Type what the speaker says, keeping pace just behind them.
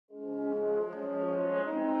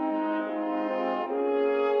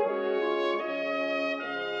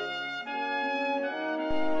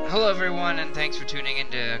Hello everyone, and thanks for tuning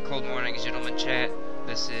into Cold Mornings Gentleman Chat.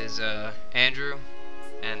 This is Andrew,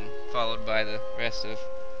 and followed by the rest of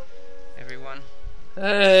everyone.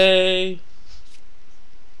 Hey!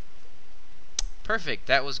 Perfect,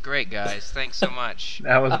 that was great, guys. Thanks so much.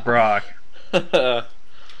 That was Brock. That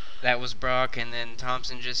was Brock, and then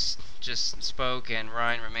Thompson just spoke, and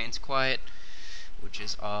Ryan remains quiet, which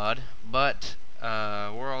is odd. But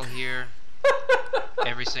we're all here.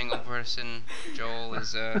 Every single person. Joel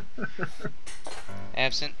is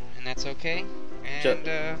absent, and that's okay.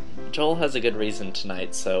 And Joel has a good reason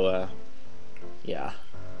tonight, so yeah.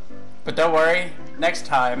 But don't worry, next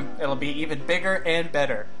time it'll be even bigger and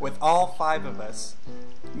better with all 5 of us.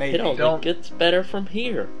 Maybe. It only gets better from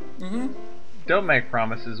here. Don't make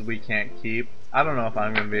promises we can't keep. I don't know if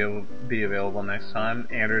I'm going to be available next time.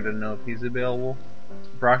 Andrew doesn't know if he's available.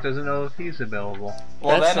 Brock doesn't know if he's available.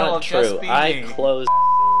 Well, that's then it'll not true. just be I me. close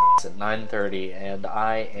at 9:30, and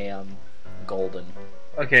I am golden.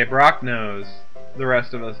 Okay, Brock knows. The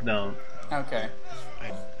rest of us don't. Okay. I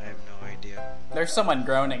have no idea. There's someone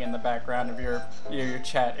groaning in the background of your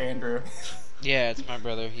chat, Andrew. Yeah, it's my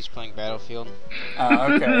brother. He's playing Battlefield.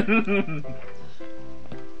 Oh, okay.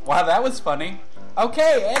 Wow, that was funny.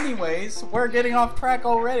 Okay, anyways, we're getting off track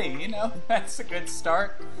already, you know? That's a good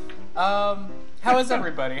start. How is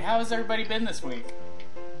everybody? How has everybody been this week?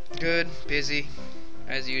 Good, busy,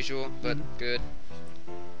 as usual, but good.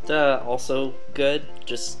 Also good.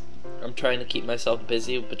 Just I'm trying to keep myself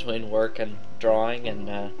busy between work and drawing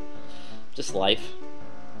and just life.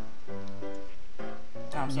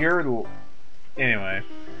 Thompson? Anyway.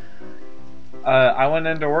 I went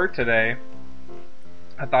into work today.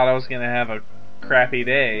 I thought I was going to have a crappy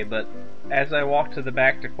day, but as I walked to the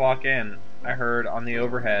back to clock in, I heard on the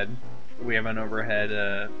overhead, we have an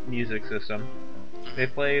overhead music system, they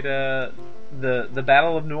played the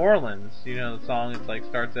Battle of New Orleans. You know the song, it's like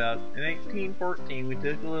starts out, in 1814 we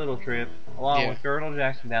took a little trip, along with Colonel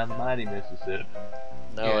Jackson down the mighty Mississippi.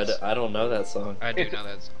 No, Yes. I don't know that song. I do know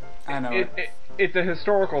that song. I know it. It's a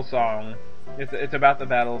historical song. It's about the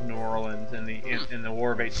Battle of New Orleans in the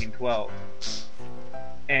War of 1812.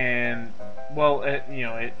 And well,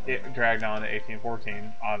 it dragged on to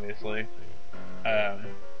 1814, obviously.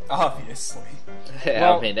 Obviously.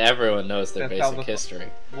 Yeah, I mean, everyone knows their that's how basic history.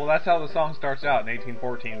 Well, that's how the song starts out in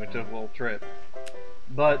 1814. We took a little trip,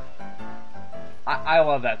 but I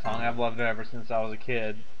love that song. I've loved it ever since I was a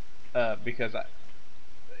kid. Because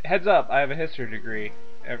heads up, I have a history degree.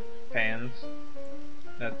 Fans,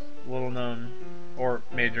 that's little known or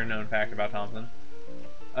major known fact about Thompson.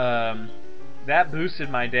 That boosted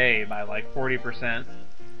my day by like 40%,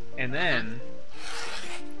 and then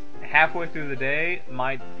halfway through the day,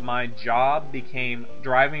 my job became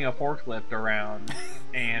driving a forklift around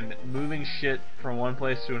and moving shit from one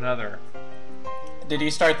place to another. Did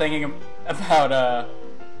you start thinking about,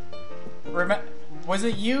 was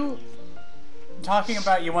it you talking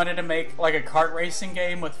about you wanted to make like a kart racing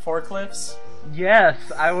game with forklifts? Yes,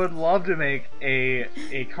 I would love to make a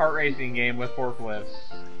kart racing game with forklifts.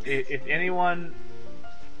 If anyone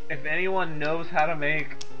knows how to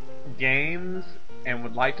make games and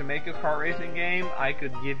would like to make a kart racing game, I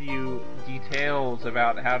could give you details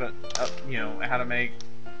about how to, how to make.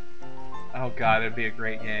 Oh god, it'd be a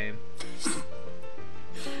great game.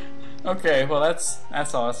 Okay, well that's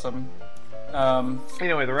awesome.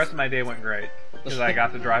 Anyway, the rest of my day went great because I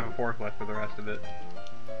got to drive a forklift for the rest of it.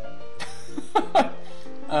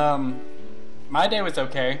 My day was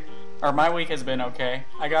okay, or my week has been okay.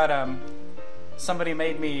 I got somebody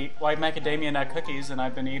made me white macadamia nut cookies, and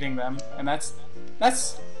I've been eating them, and that's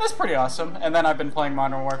pretty awesome. And then I've been playing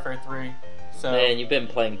Modern Warfare 3. So Man, you've been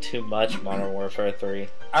playing too much Modern Warfare 3.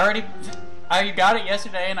 I got it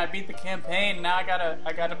yesterday, and I beat the campaign. Now I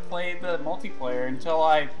gotta play the multiplayer until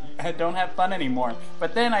I don't have fun anymore.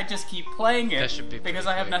 But then I just keep playing it That should be because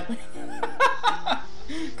pretty I have nothing.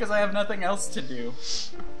 Because I have nothing else to do.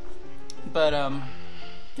 But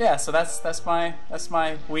yeah. So that's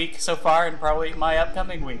my week so far, and probably my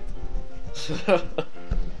upcoming week.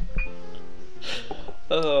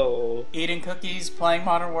 Oh. Eating cookies, playing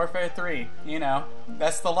Modern Warfare 3. You know,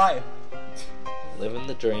 that's the life. Living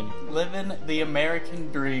the dream. Living the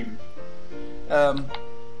American dream. But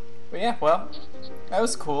yeah, well, that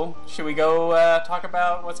was cool. Should we go talk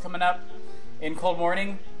about what's coming up in Cold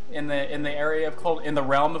Morning, in the area of in the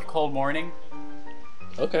realm of Cold Morning?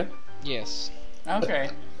 Okay. Yes. Okay.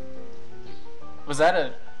 Was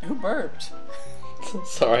that who burped?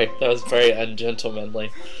 Sorry, that was very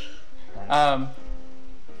ungentlemanly.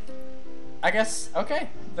 I guess, okay,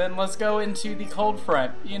 then let's go into the cold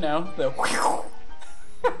front, you know, the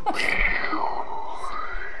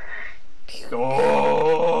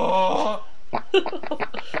Oh.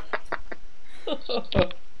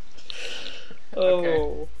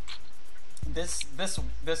 Oh.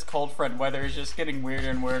 This cold front weather is just getting weirder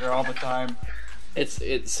and weirder all the time.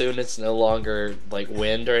 It's no longer like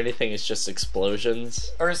wind or anything, it's just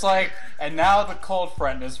explosions. Or it's like, and now the cold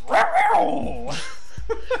front is.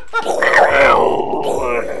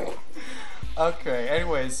 Okay.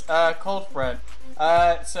 Anyways, cold front.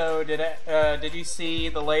 So did you see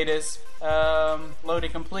the latest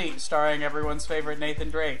Loading Complete, starring everyone's favorite Nathan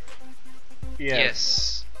Drake?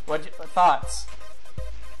 Yes. What thoughts?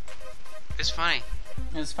 It's funny.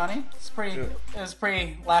 It was funny. It was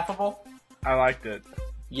pretty laughable. I liked it.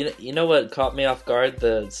 You know what caught me off guard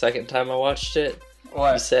the second time I watched it?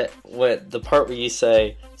 What? You said the part where you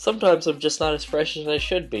say, "Sometimes I'm just not as fresh as I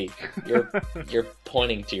should be." You're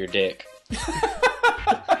pointing to your dick.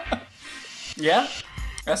 Yeah,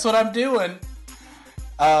 that's what I'm doing.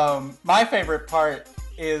 My favorite part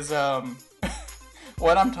is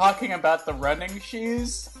when I'm talking about the running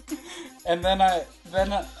shoes, and then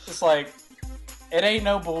it's like, it ain't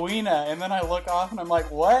no Buena, and then I look off and I'm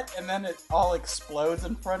like, what? And then it all explodes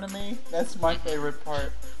in front of me. That's my favorite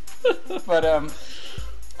part. But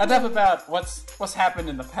enough about what's happened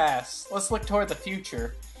in the past. Let's look toward the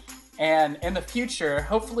future. And in the future,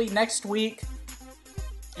 hopefully next week,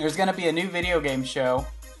 there's going to be a new video game show.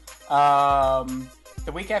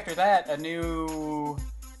 The week after that, a new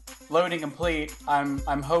Loading Complete,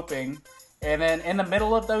 I'm hoping. And then in the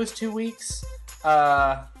middle of those 2 weeks,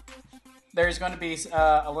 there's going to be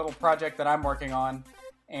a little project that I'm working on.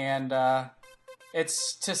 And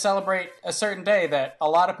it's to celebrate a certain day that a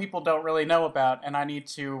lot of people don't really know about, and I need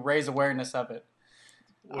to raise awareness of it.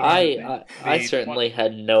 I certainly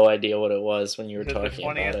had no idea what it was when you were Is it the talking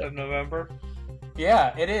about 20th it. of November?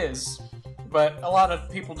 Yeah, it is. But a lot of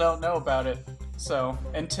people don't know about it. So,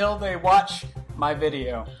 until they watch my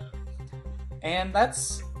video. And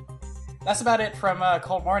that's about it from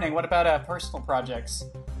Cold Morning. What about personal projects?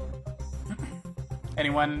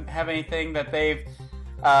 Anyone have anything that they've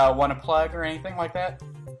want to plug or anything like that?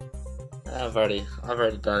 I've already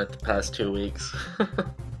done it the past 2 weeks.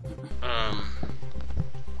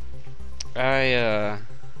 I'm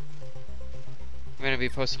gonna be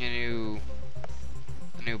posting a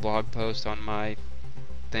new blog post on my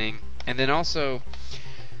thing, and then also,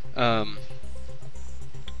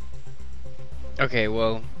 okay,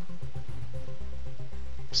 well,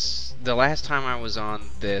 the last time I was on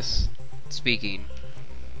this speaking,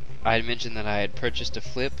 I had mentioned that I had purchased a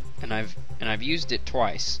flip, and I've used it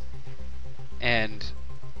twice, and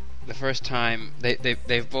the first time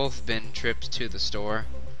they've both been trips to the store,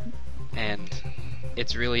 and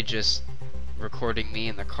it's really just recording me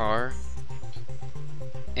in the car,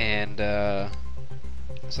 and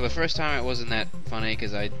so the first time it wasn't that funny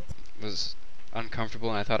because I was uncomfortable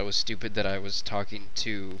and I thought it was stupid that I was talking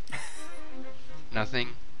to nothing.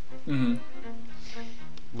 Mm-hmm.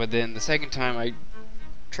 But then the second time I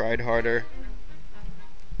tried harder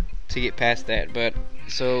to get past that. But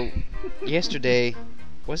so yesterday,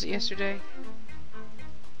 was it yesterday?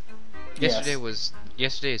 Yes.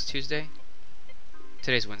 Yesterday is Tuesday.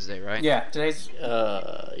 Today's Wednesday, right? Yeah, today's...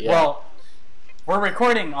 Yeah. Well, we're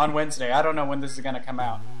recording on Wednesday. I don't know when this is going to come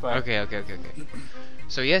out. But Okay.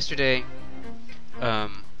 So yesterday, oh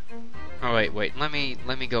wait. Let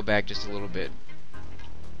me go back just a little bit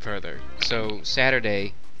further. So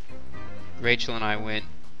Saturday, Rachel and I went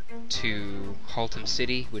to Haltom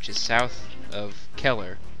City, which is south of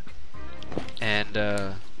Keller, and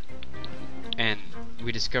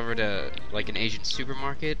we discovered an Asian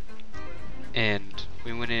supermarket, and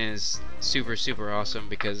we went in as super awesome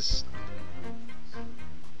because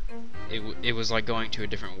it was like going to a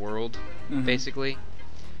different world, Mhm. basically.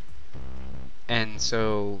 And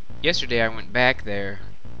so yesterday I went back there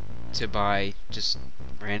to buy just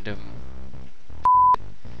random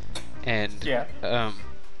and Yeah.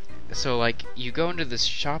 so like you go into this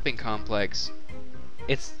shopping complex.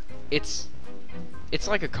 It's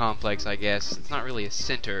like a complex, I guess. It's not really a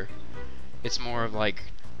center. It's more of like,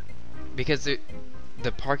 because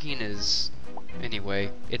the parking is,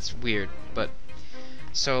 anyway, it's weird. But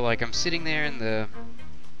so like I'm sitting there in the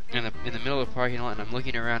middle of the parking lot, and I'm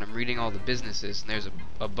looking around, I'm reading all the businesses, and there's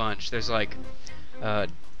a bunch. There's like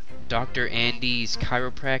Dr. Andy's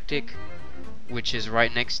Chiropractic, which is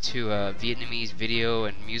right next to a Vietnamese video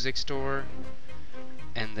and music store.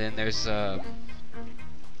 And then there's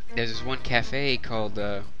this one cafe called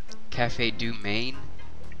Cafe du Maine,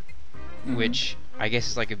 Mhm. which I guess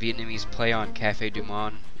is like a Vietnamese play on Cafe du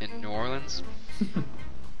Monde in New Orleans.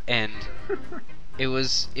 And it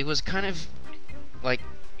was kind of like,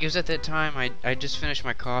 it was at that time I just finished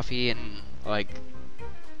my coffee, and like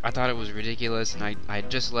I thought it was ridiculous, and I had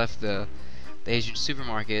just left the Asian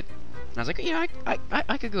supermarket, and I was like, yeah,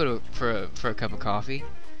 I could go to for a cup of coffee,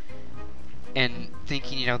 and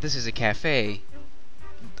thinking, this is a cafe.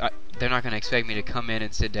 They're not gonna expect me to come in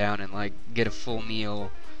and sit down and like get a full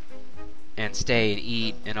meal and stay and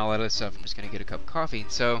eat and all that other stuff. I'm just gonna get a cup of coffee.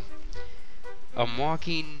 So I'm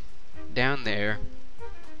walking down there,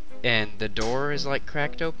 and the door is like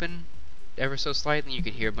cracked open ever so slightly. You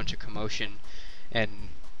could hear a bunch of commotion and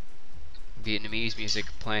Vietnamese music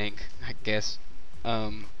playing, I guess.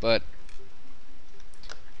 But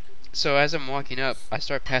so as I'm walking up, I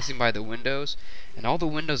start passing by the windows, and all the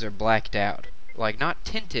windows are blacked out. Like, not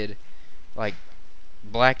tinted, like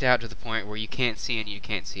blacked out to the point where you can't see in, you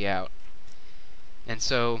can't see out. And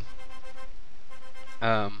so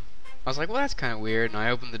I was like, well, that's kind of weird, and I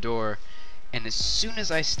opened the door, and as soon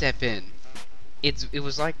as I step in, it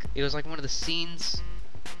was like one of the scenes.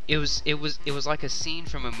 It was like a scene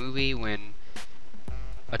from a movie when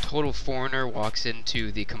a total foreigner walks into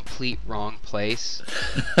the complete wrong place,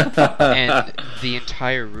 and the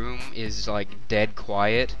entire room is like dead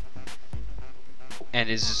quiet, and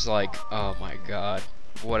it's just like, oh my god,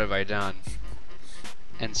 what have I done?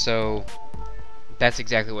 And so that's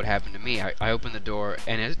exactly what happened to me. I opened the door,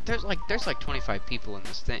 and there's like 25 people in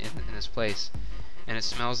this in this place, and it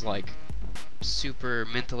smells like super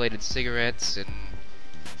mentholated cigarettes and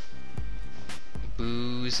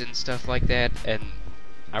booze and stuff like that. And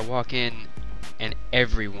I walk in, and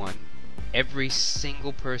every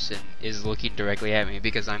single person is looking directly at me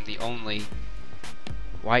because I'm the only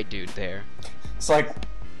white dude there. It's like,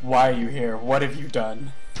 why are you here? What have you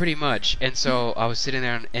done? Pretty much. And so I was sitting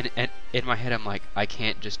there, and in my head I'm like, I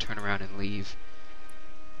can't just turn around and leave.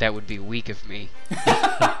 That would be weak of me.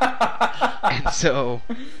 and so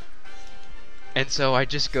I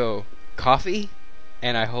just go, coffee?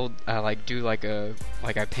 And I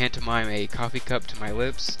pantomime a coffee cup to my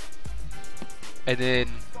lips. And then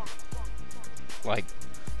like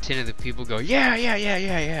 10 of the people go, yeah.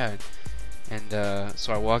 And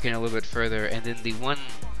so I walk in a little bit further, and then the one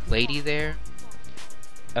lady there,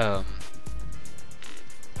 have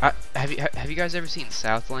you guys ever seen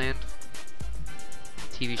Southland?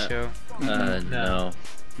 TV show?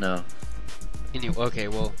 No. Anyway, okay,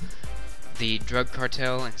 well, the drug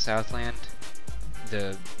cartel in Southland,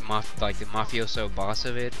 the mafioso boss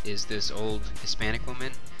of it is this old Hispanic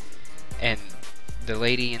woman, and the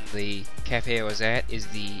lady in the cafe I was at is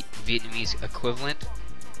the Vietnamese equivalent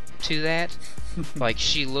to that. Like,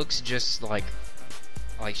 she looks just like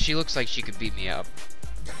she looks like she could beat me up.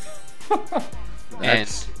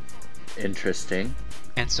 That's interesting.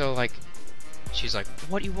 And so like she's like,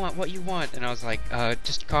 what you want? And I was like,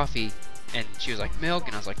 just coffee. And she was like, milk.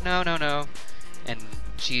 And I was like, no. And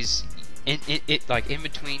she's in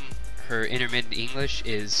between her intermittent English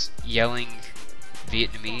is yelling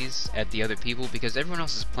Vietnamese at the other people because everyone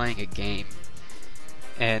else is playing a game.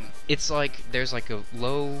 And it's like there's like a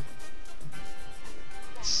low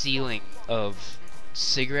ceiling of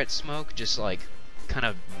cigarette smoke just like kind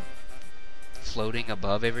of floating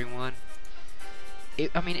above everyone.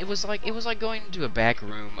 It was like going into a back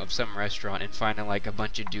room of some restaurant and finding like a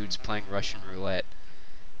bunch of dudes playing Russian roulette.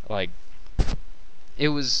 Like, it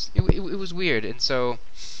was weird. And so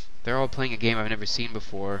they're all playing a game I've never seen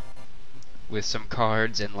before, with some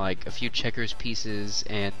cards and like a few checkers pieces,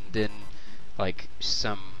 and then like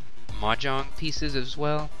some mahjong pieces as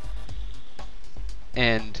well.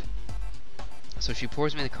 And so she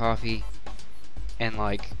pours me the coffee, and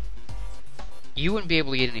like, you wouldn't be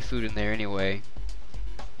able to get any food in there anyway.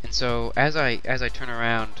 And so as I turn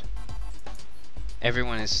around,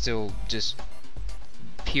 everyone is still just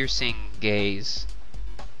piercing gaze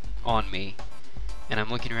on me, and I'm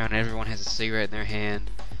looking around and everyone has a cigarette in their hand,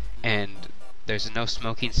 and there's a no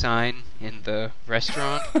smoking sign in the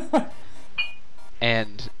restaurant.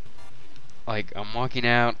 And like, I'm walking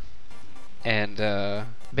out, and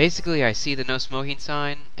basically I see the no smoking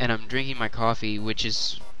sign, and I'm drinking my coffee,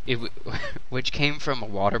 which came from a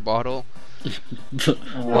water bottle.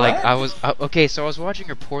 Like, I was watching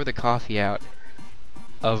her pour the coffee out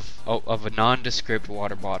of a nondescript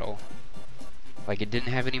water bottle. Like, it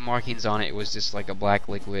didn't have any markings on it. It was just like a black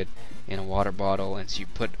liquid in a water bottle, and she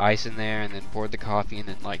put ice in there and then poured the coffee and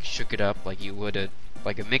then like shook it up like you would a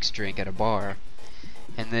mixed drink at a bar.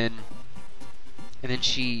 And then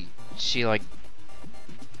she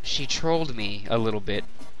trolled me a little bit,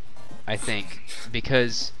 I think,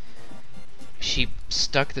 because she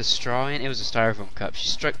stuck the straw in. It was a styrofoam cup. She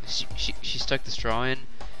stuck the straw in,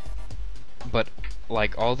 but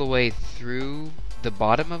like all the way through the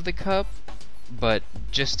bottom of the cup, but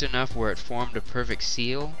just enough where it formed a perfect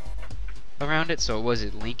seal. around it, so it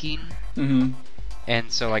wasn't leaking. Mm-hmm.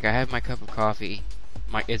 And so like I have my cup of coffee,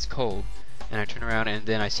 it's cold, and I turn around and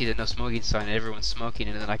then I see the no smoking sign and everyone's smoking,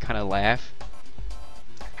 and then I kind of laugh,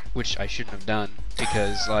 which I shouldn't have done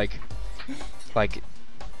because like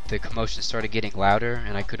the commotion started getting louder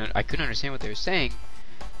and I couldn't understand what they were saying.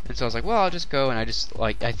 And so I was like, well, I'll just go, and I just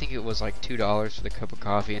like I think it was like $2 for the cup of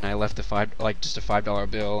coffee, and I left just a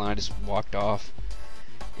 $5 bill, and I just walked off.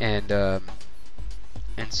 And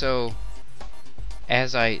so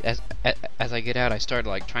as I get out, I started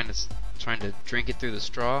like trying to drink it through the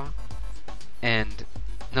straw, and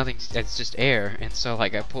nothing. It's just air. And so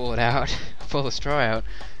like I pull it out, pull the straw out,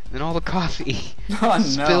 and then all the coffee Oh,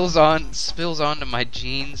 no. spills onto my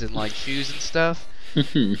jeans and like shoes and stuff.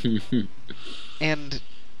 And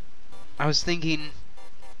I was thinking,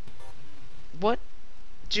 what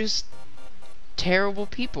just terrible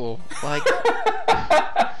people. Like,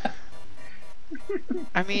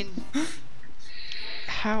 I mean,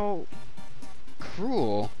 how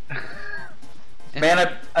cruel. And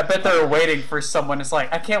Man, I bet they were waiting for someone. It's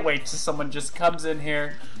like, I can't wait till someone just comes in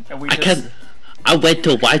here and we I just... can't. I wait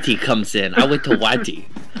till Whitey comes in. I wait till Whitey.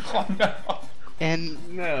 Oh, no.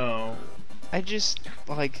 And No. I just,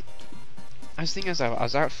 like, I was thinking I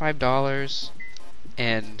was out $5,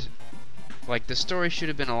 and, like, the story should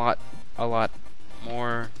have been a lot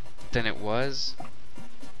more than it was,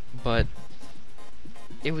 but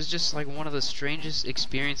it was just, like, one of the strangest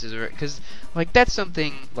experiences, because, like, that's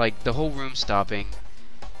something, like, the whole room stopping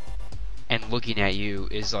and looking at you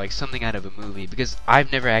is, like, something out of a movie, because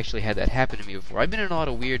I've never actually had that happen to me before. I've been in a lot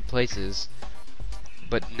of weird places,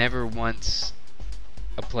 but never once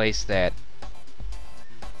a place that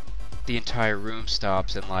the entire room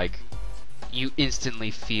stops and like you instantly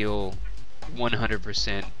feel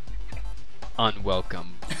 100%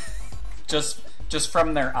 unwelcome. Just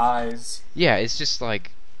from their eyes. Yeah, it's just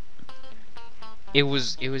like it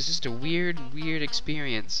was just a weird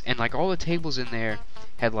experience, and like all the tables in there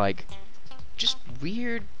had like just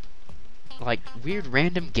weird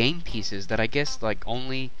random game pieces that I guess like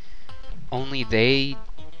only they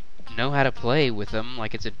know how to play with them.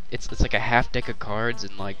 Like it's like a half deck of cards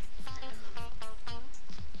and like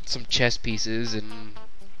some chess pieces and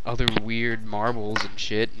other weird marbles and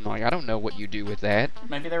shit, and like I don't know what you do with that.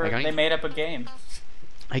 Maybe Like, they made up a game.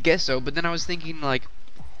 I guess so, but then I was thinking like,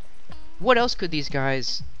 what else could these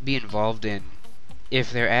guys be involved in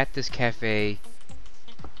if they're at this cafe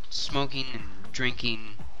smoking and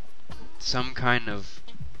drinking some kind of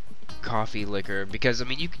coffee liquor? Because I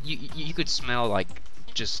mean, you could smell like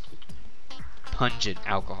just pungent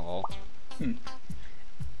alcohol. Hmm.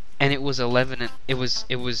 And it was 11. It was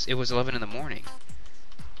 11 in the morning,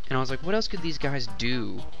 and I was like, what else could these guys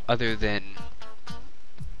do other than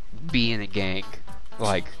be in a gang?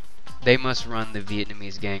 Like, they must run the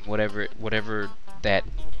Vietnamese gang, whatever that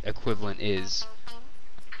equivalent is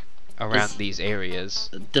around these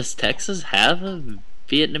areas. Does Texas have a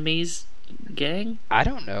Vietnamese gang? I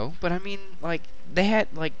don't know, but I mean, like, they had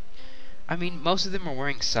like, I mean, most of them are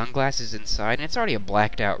wearing sunglasses inside, and it's already a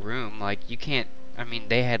blacked out room. Like, you can't. I mean,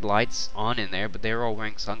 they had lights on in there, but they were all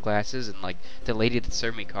wearing sunglasses, and like the lady that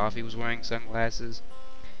served me coffee was wearing sunglasses,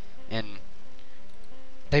 and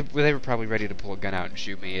they were probably ready to pull a gun out and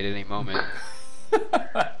shoot me at any moment.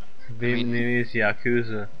 Vietnamese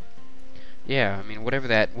Yakuza. Yeah, I mean whatever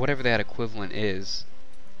that equivalent is,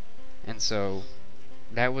 and so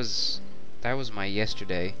that was my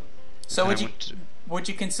yesterday. So And I went to- would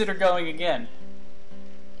you consider going again?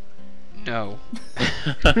 No.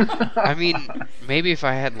 I mean, maybe if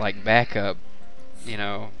I had like backup, you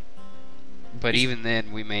know. But even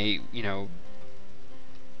then, we may, you know,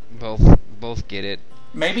 both get it.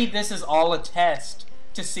 Maybe this is all a test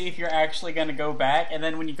to see if you're actually going to go back, and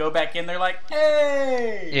then when you go back in, they're like,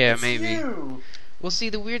 "Hey, Yeah, it's maybe. you." Well, see,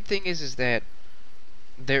 the weird thing is that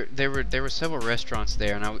there were several restaurants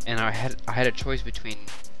there, and I had a choice between,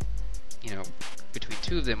 you know, between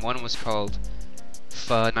two of them. One was called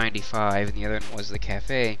Pho 95, and the other one was the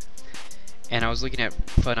cafe. And I was looking at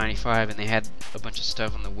Pho 95, and they had a bunch of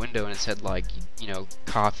stuff on the window, and it said like, you know,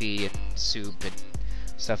 coffee and soup and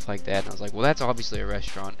stuff like that. And I was like, well, that's obviously a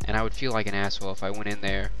restaurant, and I would feel like an asshole if I went in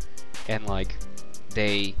there and like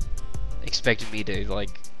they expected me to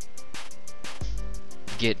like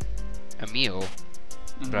get a meal,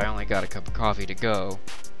 but I only got a cup of coffee to go.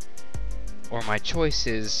 Or my choice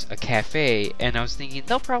is a cafe, and I was thinking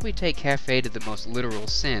they'll probably take cafe to the most literal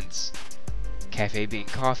sense. Cafe being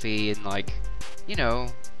coffee, and like, you know,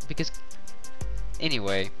 because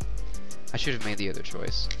anyway, I should have made the other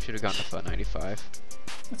choice. Should have gone to Pho 95.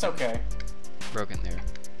 It's okay. Broken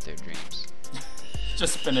their dreams.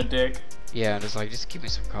 Just been a dick. Yeah, just like, just give me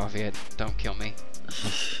some coffee. Don't kill me.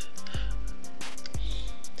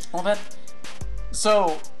 Well, that.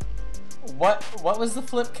 So, what was the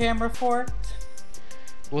flip camera for?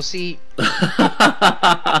 We'll see.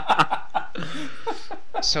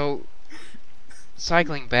 So,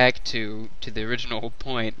 cycling back to the original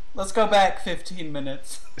point. Let's go back 15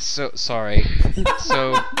 minutes. So sorry.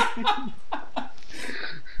 So,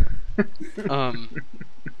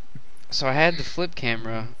 so I had the flip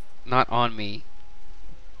camera not on me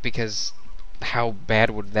because how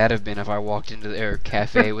bad would that have been if I walked into their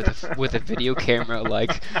cafe with a video camera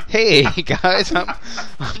like, hey guys, I'm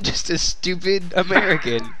just a stupid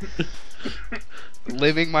American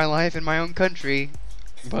living my life in my own country,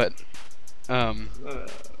 but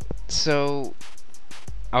so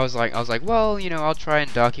I was like, well, I'll try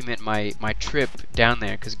and document my trip down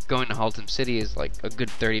there, because going to Haltom City is like a good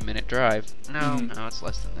 30-minute drive. No, it's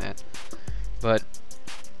less than that. But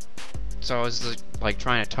so I was like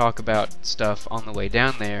trying to talk about stuff on the way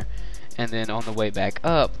down there, and then on the way back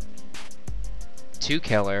up to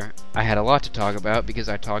Keller, I had a lot to talk about because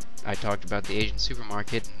I talked about the Asian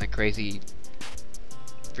supermarket and the crazy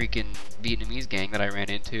freaking Vietnamese gang that I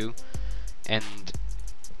ran into, and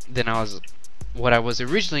then what I was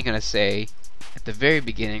originally going to say at the very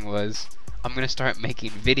beginning was, I'm going to start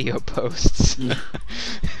making video posts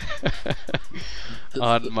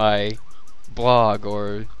on my blog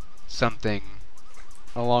or something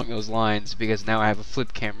along those lines, because now I have a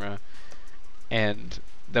flip camera and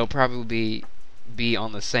they'll probably be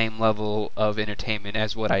on the same level of entertainment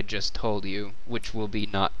as what I just told you, which will be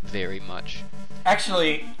not very much.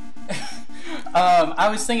 Actually, I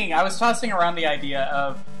was tossing around the idea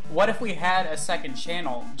of, what if we had a second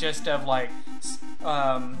channel just of like,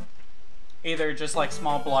 either just like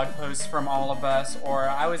small blog posts from all of us, or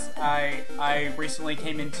I recently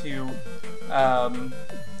came into,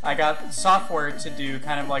 I got software to do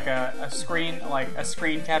kind of like a screen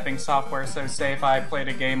capping software. So say if I played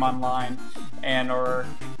a game online, or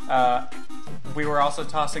we were also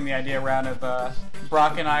tossing the idea around of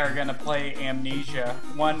Brock and I are going to play Amnesia.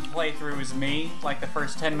 One playthrough is me, like the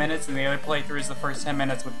first 10 minutes, and the other playthrough is the first 10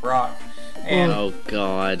 minutes with Brock. And, oh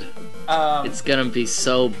god. It's gonna be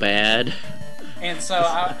so bad. And so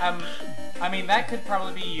I mean, that could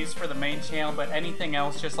probably be used for the main channel, but anything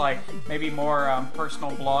else, just like maybe more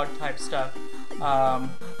personal blog type stuff.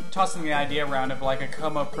 Tossing the idea around of like a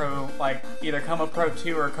Coma Pro, like either Coma Pro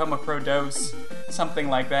 2 or Coma Pro Dos, something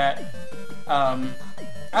like that.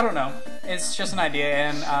 I don't know. It's just an idea,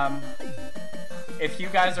 and if you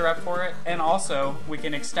guys are up for it, and also we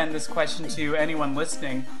can extend this question to anyone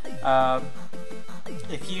listening.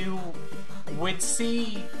 If you would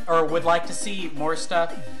see or would like to see more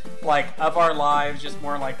stuff like of our lives, just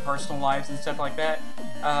more like personal lives and stuff like that,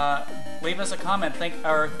 leave us a comment.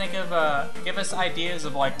 Give us ideas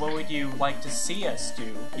of like what would you like to see us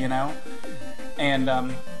do,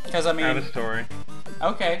 And because I mean, I have a story.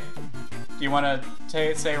 Okay. Do you want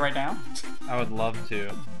to say it right now? I would love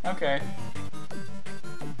to. Okay.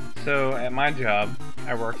 So at my job,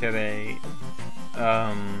 I work at a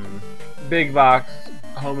big box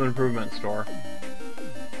home improvement store,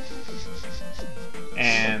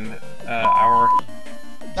 and I work.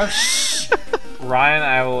 Oh shh. Ryan,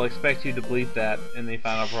 I will expect you to bleep that in the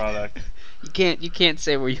final product. You can't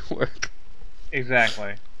say where you work.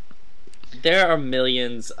 Exactly. There are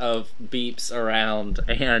millions of beeps around,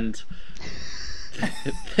 and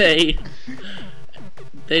they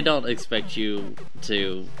don't expect you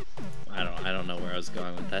to. I don't know where I was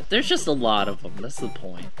going with that. There's just a lot of them. That's the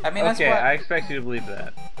point. I mean, that's okay, what... I expect you to believe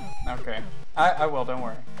that. Okay. I will, don't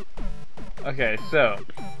worry. Okay, so...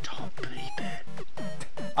 Don't bleep it.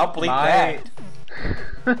 I'll bleep that.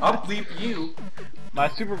 I'll bleep you. My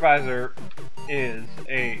supervisor is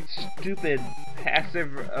a stupid,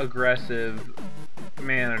 passive-aggressive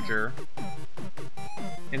manager.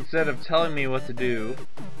 Instead of telling me what to do,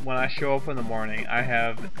 when I show up in the morning, I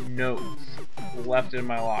have notes left in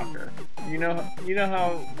my locker. You know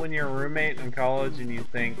how when you're a roommate in college and you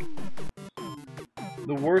think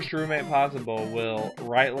the worst roommate possible will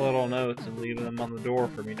write little notes and leave them on the door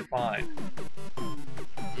for me to find?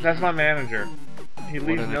 That's my manager. He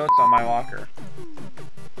leaves notes on my locker.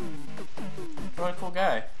 Really cool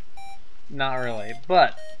guy. Not really,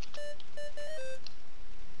 but...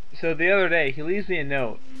 So the other day, he leaves me a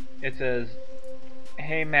note. It says,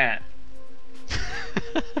 "Hey Matt."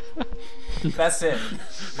 That's it.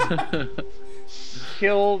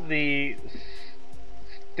 Kill the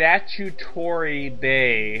statutory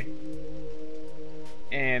bay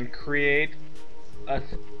and create a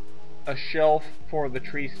shelf for the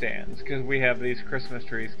tree stands, because we have these Christmas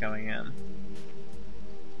trees coming in.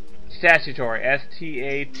 Statutory.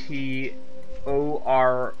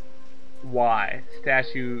 Statory.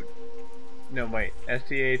 Statute. No, wait.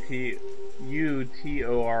 Statutorry.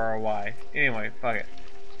 Anyway, fuck it.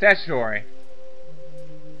 Statutory.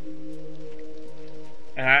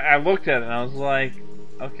 And I looked at it and I was like,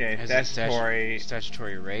 okay, Is it statutory.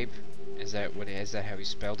 statutory rape? Is that what? Is that how he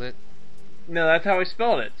spelled it? No, that's how he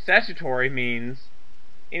spelled it. Statutory means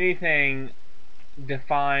anything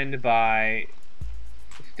defined by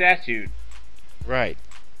statute. Right.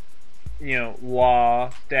 You know,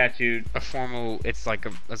 law, statute. A formal. It's like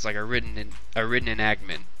a written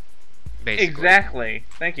enactment. Basically. Exactly.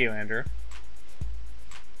 Thank you, Andrew.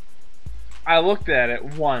 I looked at it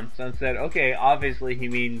once and said, okay, obviously he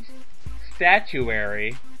means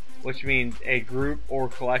statuary, which means a group or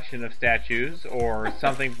collection of statues, or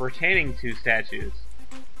something pertaining to statues.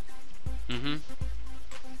 Mm-hmm.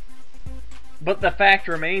 But the fact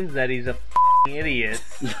remains that he's a f***ing idiot,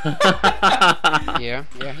 Yeah,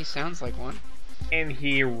 he sounds like one. and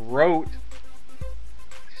he wrote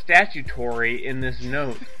statutory in this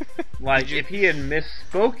note. Like, if he had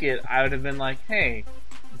misspoke it, I would have been like, hey,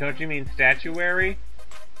 don't you mean statuary?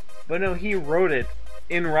 But no, he wrote it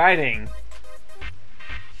in writing.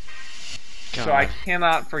 God. So I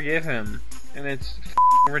cannot forgive him. And it's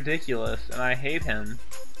f***ing ridiculous, and I hate him.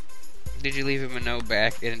 Did you leave him a note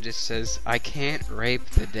back and it just says, "I can't rape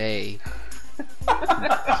the day,"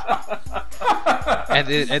 and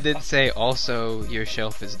then say, "Also, your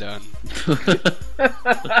shelf is done."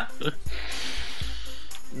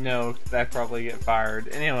 No, I'd probably get fired.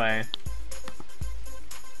 Anyway.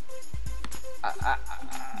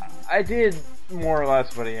 I did more or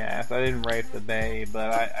less what he asked. I didn't rape the bay,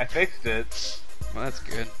 but I fixed it. Well, that's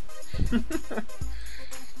good.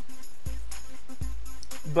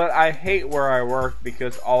 But I hate where I work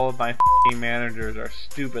because all of my f***ing managers are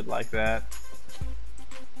stupid like that.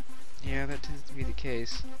 Yeah, that tends to be the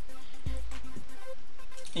case.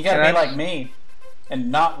 You gotta be like me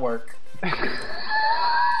and not work. I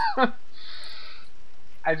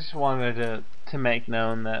just wanted to make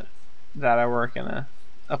known that I work in a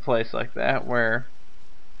place like that where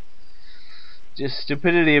just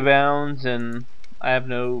stupidity abounds and I have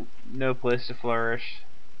no place to flourish.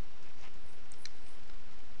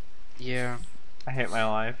 Yeah. I hate my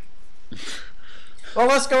life. Well,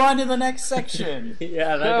 let's go on to the next section.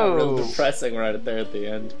 Yeah, that got real depressing right there at the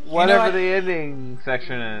end. Whatever the ending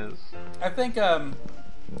section is. I think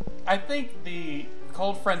the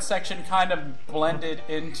Cold Front section kind of blended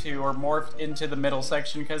into or morphed into the middle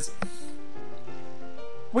section because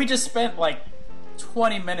we just spent like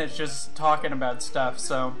 20 minutes just talking about stuff.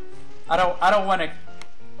 So I don't want to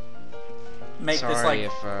make Sorry this like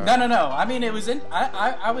if, no. I mean, it was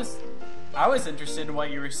I was interested in what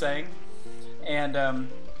you were saying, and No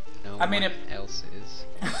I mean, one else is.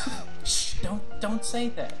 shh, don't say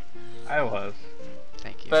that. I was.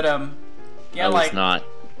 Thank you. But yeah, I was like not.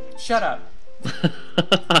 shut up.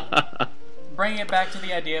 Bringing it back to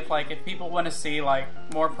the idea of like if people want to see like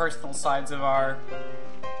more personal sides of our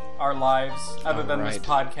lives other than this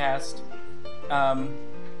podcast,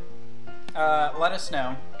 let us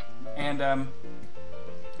know. And I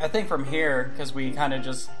think from here, because we kind of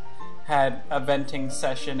just had a venting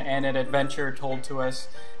session and an adventure told to us,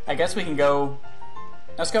 I guess we can go.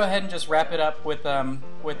 Let's go ahead and just wrap it up with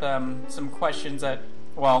some questions that,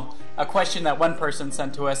 well, a question that one person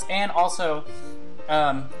sent to us, and also,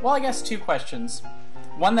 well, I guess two questions.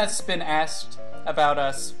 One that's been asked about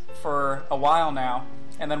us for a while now,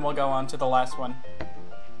 and then we'll go on to the last one.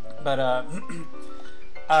 But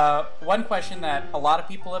one question that a lot of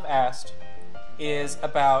people have asked is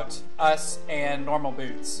about us and normal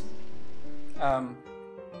boots.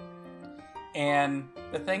 And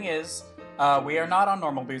the thing is, we are not on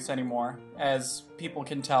normal boots anymore. As people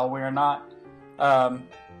can tell, we are not.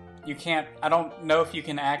 You can't. I don't know if you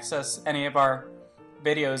can access any of our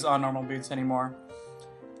videos on normal boots anymore.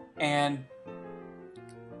 And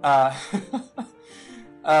the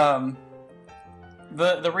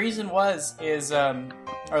reason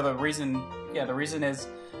is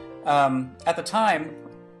at the time,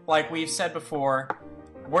 like we've said before,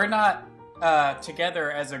 we're not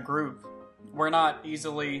together as a group. We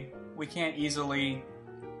can't easily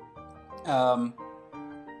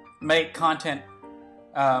make content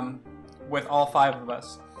with all five of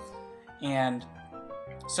us, and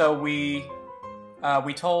so we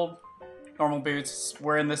told Normal Boots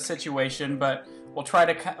we're in this situation, but we'll try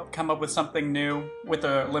to come up with something new with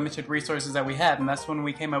the limited resources that we had, and that's when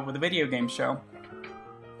we came up with a video game show.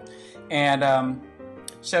 And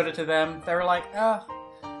showed it to them. They were like,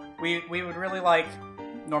 we would really like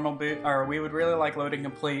Normal Boot, or we would really like Loading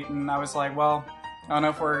Complete. And I was like, well, I don't know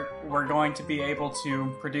if we're going to be able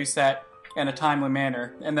to produce that in a timely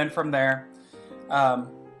manner. And then from there,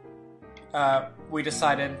 we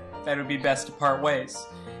decided that it would be best to part ways.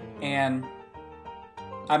 And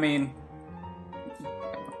I mean,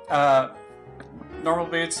 Normal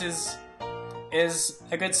Boots is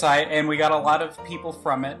a good site, and we got a lot of people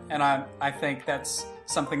from it, and I think that's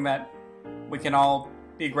something that we can all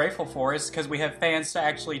be grateful for, is because we have fans to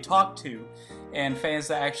actually talk to, and fans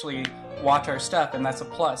that actually watch our stuff, and that's a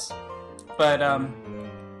plus. But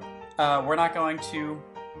we're not going to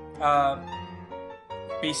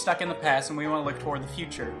be stuck in the past, and we want to look toward the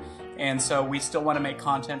future. And so we still want to make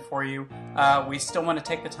content for you. We still want to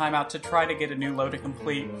take the time out to try to get a new load to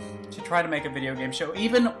complete, to try to make a video game show,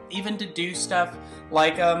 even to do stuff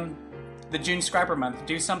like the June Scrapper Month.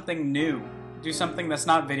 Do something new. Do something that's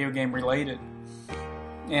not video game related.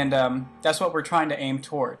 And that's what we're trying to aim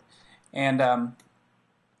toward. And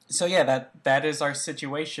so yeah, that is our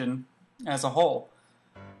situation as a whole.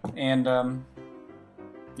 And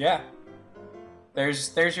yeah.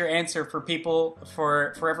 There's your answer for people,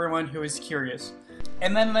 for everyone who is curious.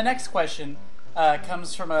 And then the next question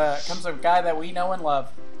comes from a guy that we know and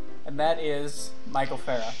love, and that is Michael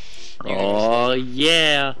Farah. Oh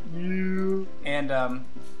yeah. And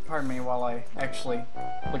pardon me while I actually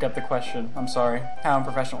look up the question. I'm sorry, how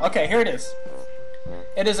unprofessional. Okay, here it is.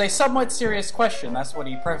 It is a somewhat serious question. That's what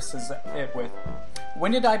he prefaces it with.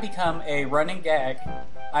 When did I become a running gag?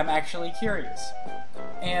 I'm actually curious.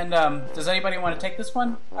 And does anybody want to take this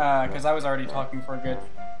one? Because I was already talking for a good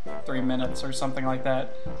 3 minutes or something like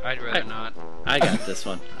that. I'd rather not. I got this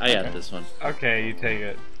one. I got this one. Okay, you take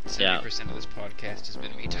it. 70% of this podcast has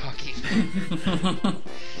been me talking.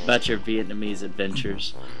 About your Vietnamese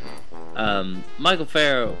adventures. Michael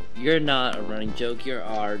Farrow, you're not a running joke. You're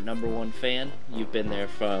our #1 fan. You've been there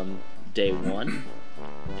from day one.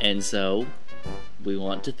 And so, we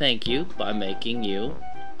want to thank you by making you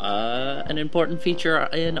an important feature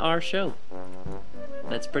in our show.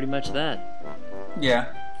 That's pretty much that. Yeah.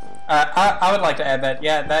 I would like to add that,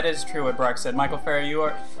 yeah, that is true what Brock said. Michael Farrow,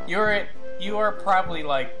 you are probably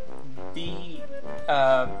like the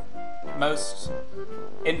most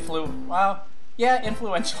influential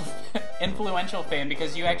fan,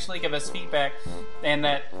 because you actually give us feedback, and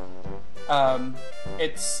that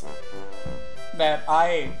it's that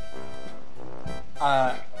I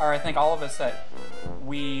think all of us, that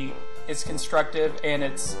it's constructive, and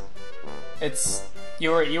it's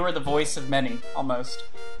you are the voice of many almost,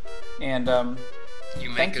 and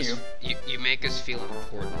thank you. You make us feel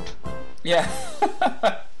important. Yeah.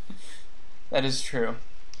 That is true.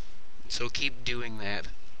 So keep doing that.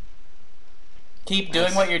 Keep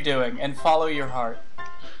doing what you're doing, and follow your heart.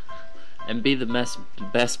 And be the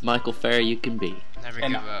best Michael Farrow you can be. Never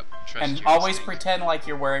give up. Trust and your always instinct. pretend like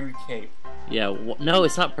you're wearing a cape. Yeah, no,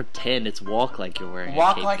 it's not pretend. It's walk like you're wearing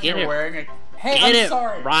Walk a cape. like you're wearing a... Hey, Get I'm it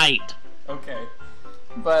sorry. right. Okay.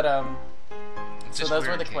 But, so Just those wear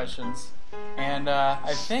were a the cape. questions. And,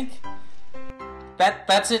 I think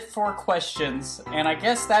that's it for questions. And I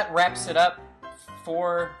guess that wraps it up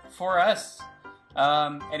for us.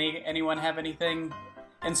 Anyone have anything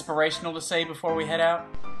inspirational to say before we head out?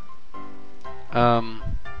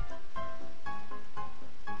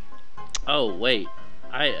 Oh wait,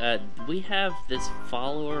 we have this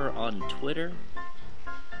follower on Twitter,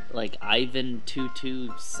 like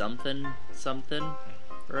Ivan22 something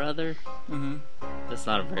or other. Mm-hmm. That's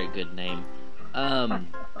not a very good name.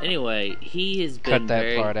 Anyway, he has been Cut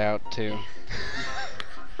that part out too.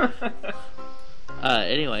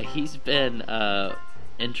 Anyway, he's been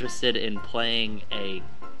interested in playing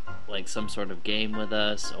some sort of game with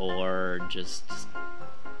us, or just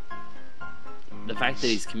the fact that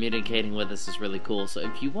he's communicating with us is really cool. So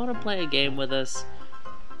if you want to play a game with us,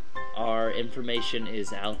 our information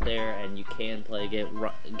is out there, and you can play a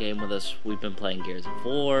game with us. We've been playing Gears of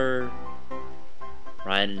War.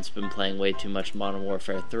 Ryan's been playing way too much Modern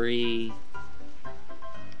Warfare 3.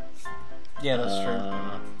 Yeah, that's true.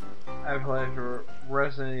 I played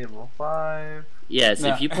Resident Evil 5. Yes, No.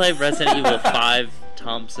 if you play Resident Evil 5,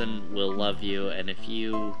 Thompson will love you, and if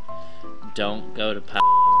you don't go to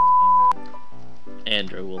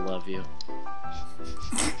Andrew will love you.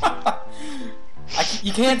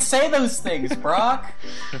 You can't say those things, Brock.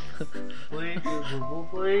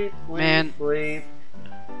 Man.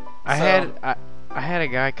 I had a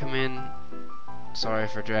guy come in. Sorry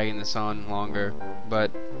for dragging this on longer,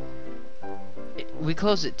 but we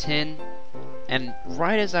closed at 10, and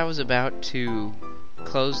right as I was about to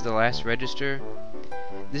close the last register,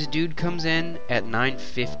 this dude comes in at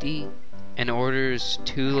 9:50 and orders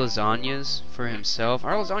 2 lasagnas for himself.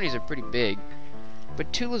 Our lasagnas are pretty big,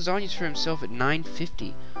 But 2 lasagnas for himself at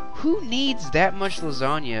 $9.50. Who needs that much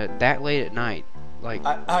lasagna that late at night? Like,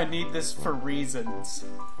 I need this for reasons.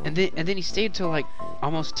 and then he stayed till like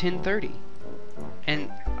almost 10:30.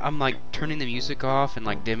 And I'm like turning the music off and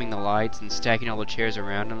like dimming the lights and stacking all the chairs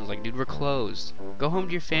around him. I was like, dude, we're closed. Go home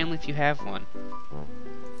to your family if you have one.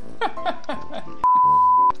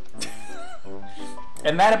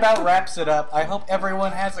 And that about wraps it up. I hope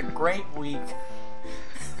everyone has a great week.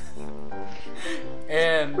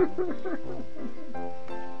 And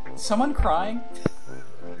someone crying?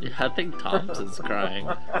 Yeah, I think Thompson's crying.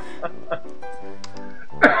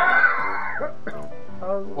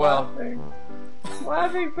 Well,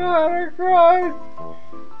 laughing so hard I cried.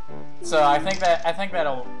 so I think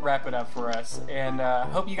that'll wrap it up for us. And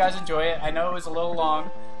hope you guys enjoy it. I know it was a little long,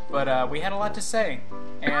 but we had a lot to say,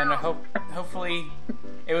 and hopefully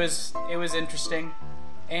it was interesting.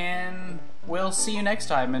 And we'll see you next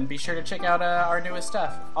time. And be sure to check out our newest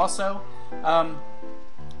stuff. Also,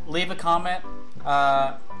 leave a comment,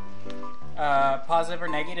 positive or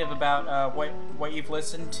negative, about what you've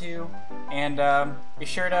listened to, and be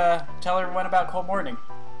sure to tell everyone about Cold Morning.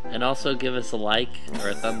 And also give us a like or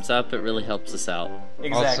a thumbs up. It really helps us out.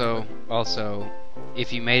 Exactly. Also,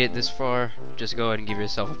 if you made it this far, just go ahead and give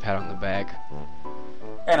yourself a pat on the back.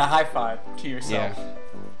 And a high five to yourself. Yeah.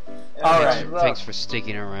 All right. Thanks for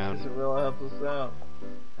sticking around. It really helps us out.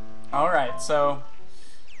 All right. So,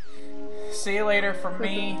 see you later from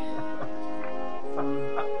me,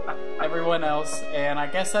 from everyone else, and I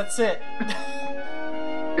guess that's it.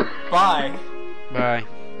 Bye. Bye.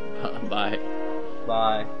 Bye. Bye.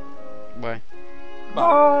 Bye. Bye.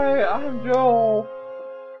 Bye. I'm Joel.